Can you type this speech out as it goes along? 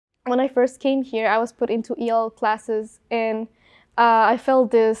When I first came here, I was put into EL classes, and I felt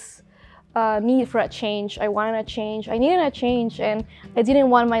this need for a change. I wanted a change. I needed a change, and I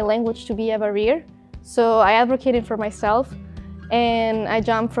didn't want my language to be a barrier. So I advocated for myself, and I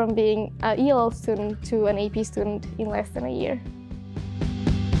jumped from being an EL student to an AP student in less than a year.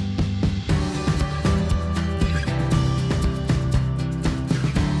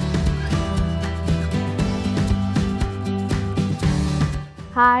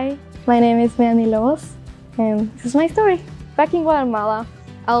 Hi, my name is Melanie Lobos, and this is my story. Back in Guatemala,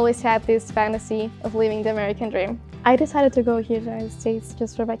 I always had this fantasy of living the American dream. I decided to go here to the United States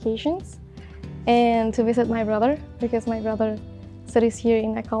just for vacations and to visit my brother, because my brother studies here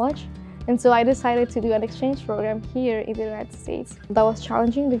in a college. And so I decided to do an exchange program here in the United States. That was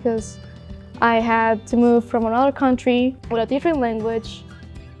challenging because I had to move from another country with a different language,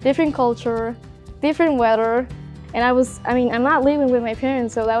 different culture, different weather. And I'm not living with my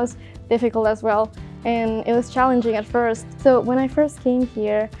parents, so that was difficult as well. And it was challenging at first. So when I first came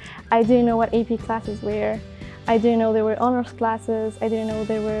here, I didn't know what AP classes were. I didn't know there were honors classes. I didn't know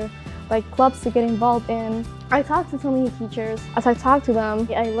there were clubs to get involved in. I talked to so many teachers. As I talked to them,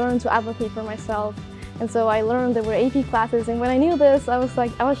 I learned to advocate for myself. And so I learned there were AP classes. And when I knew this, I was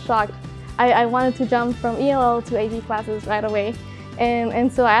shocked. I wanted to jump from ELL to AP classes right away.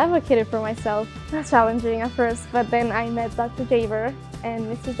 And so I advocated for myself. That's challenging at first, but then I met Dr. Javer and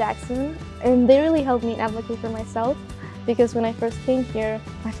Mr. Jackson, and they really helped me advocate for myself, because when I first came here,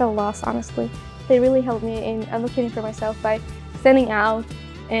 I felt lost, honestly. They really helped me in advocating for myself by standing out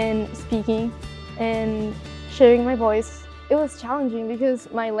and speaking and sharing my voice. It was challenging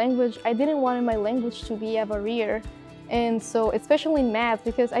because my language, I didn't want my language to be a barrier. And so, especially math,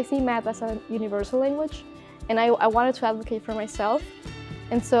 because I see math as a universal language, and I wanted to advocate for myself.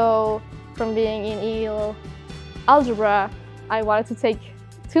 And so, from being in EL algebra, I wanted to take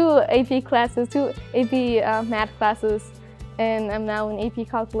two AP math classes, and I'm now in AP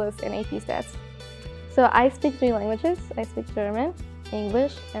calculus and AP stats. So I speak 3 languages. I speak German,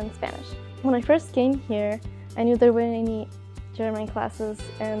 English, and Spanish. When I first came here, I knew there weren't any German classes,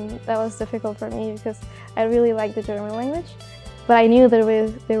 and that was difficult for me because I really like the German language. But I knew there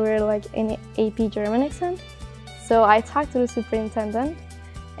were an AP German exam. So I talked to the superintendent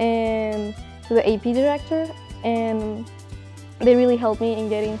and to the AP director, and they really helped me in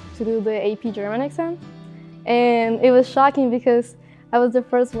getting to do the AP German exam. And it was shocking because I was the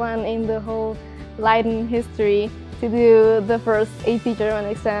first one in the whole Leyden history to do the first AP German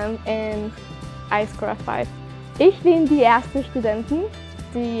exam, and I scored a 5. Ich bin die erste Studentin,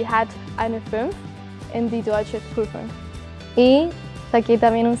 die hat eine 5 in die deutsche Prüfung. Y saqué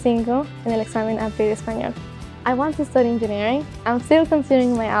también un 5 en el examen AP de español. I want to study engineering. I'm still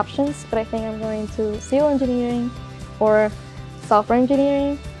considering my options, but I think I'm going to civil engineering or software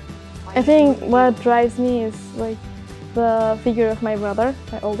engineering. I think what drives me is the figure of my brother,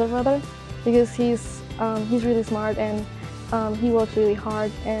 my older brother, because he's really smart, and he works really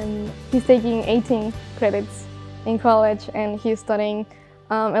hard, and he's taking 18 credits in college, and he's studying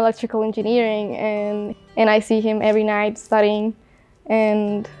electrical engineering, and I see him every night studying,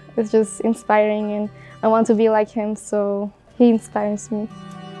 and it's just inspiring, and I want to be like him, so he inspires me.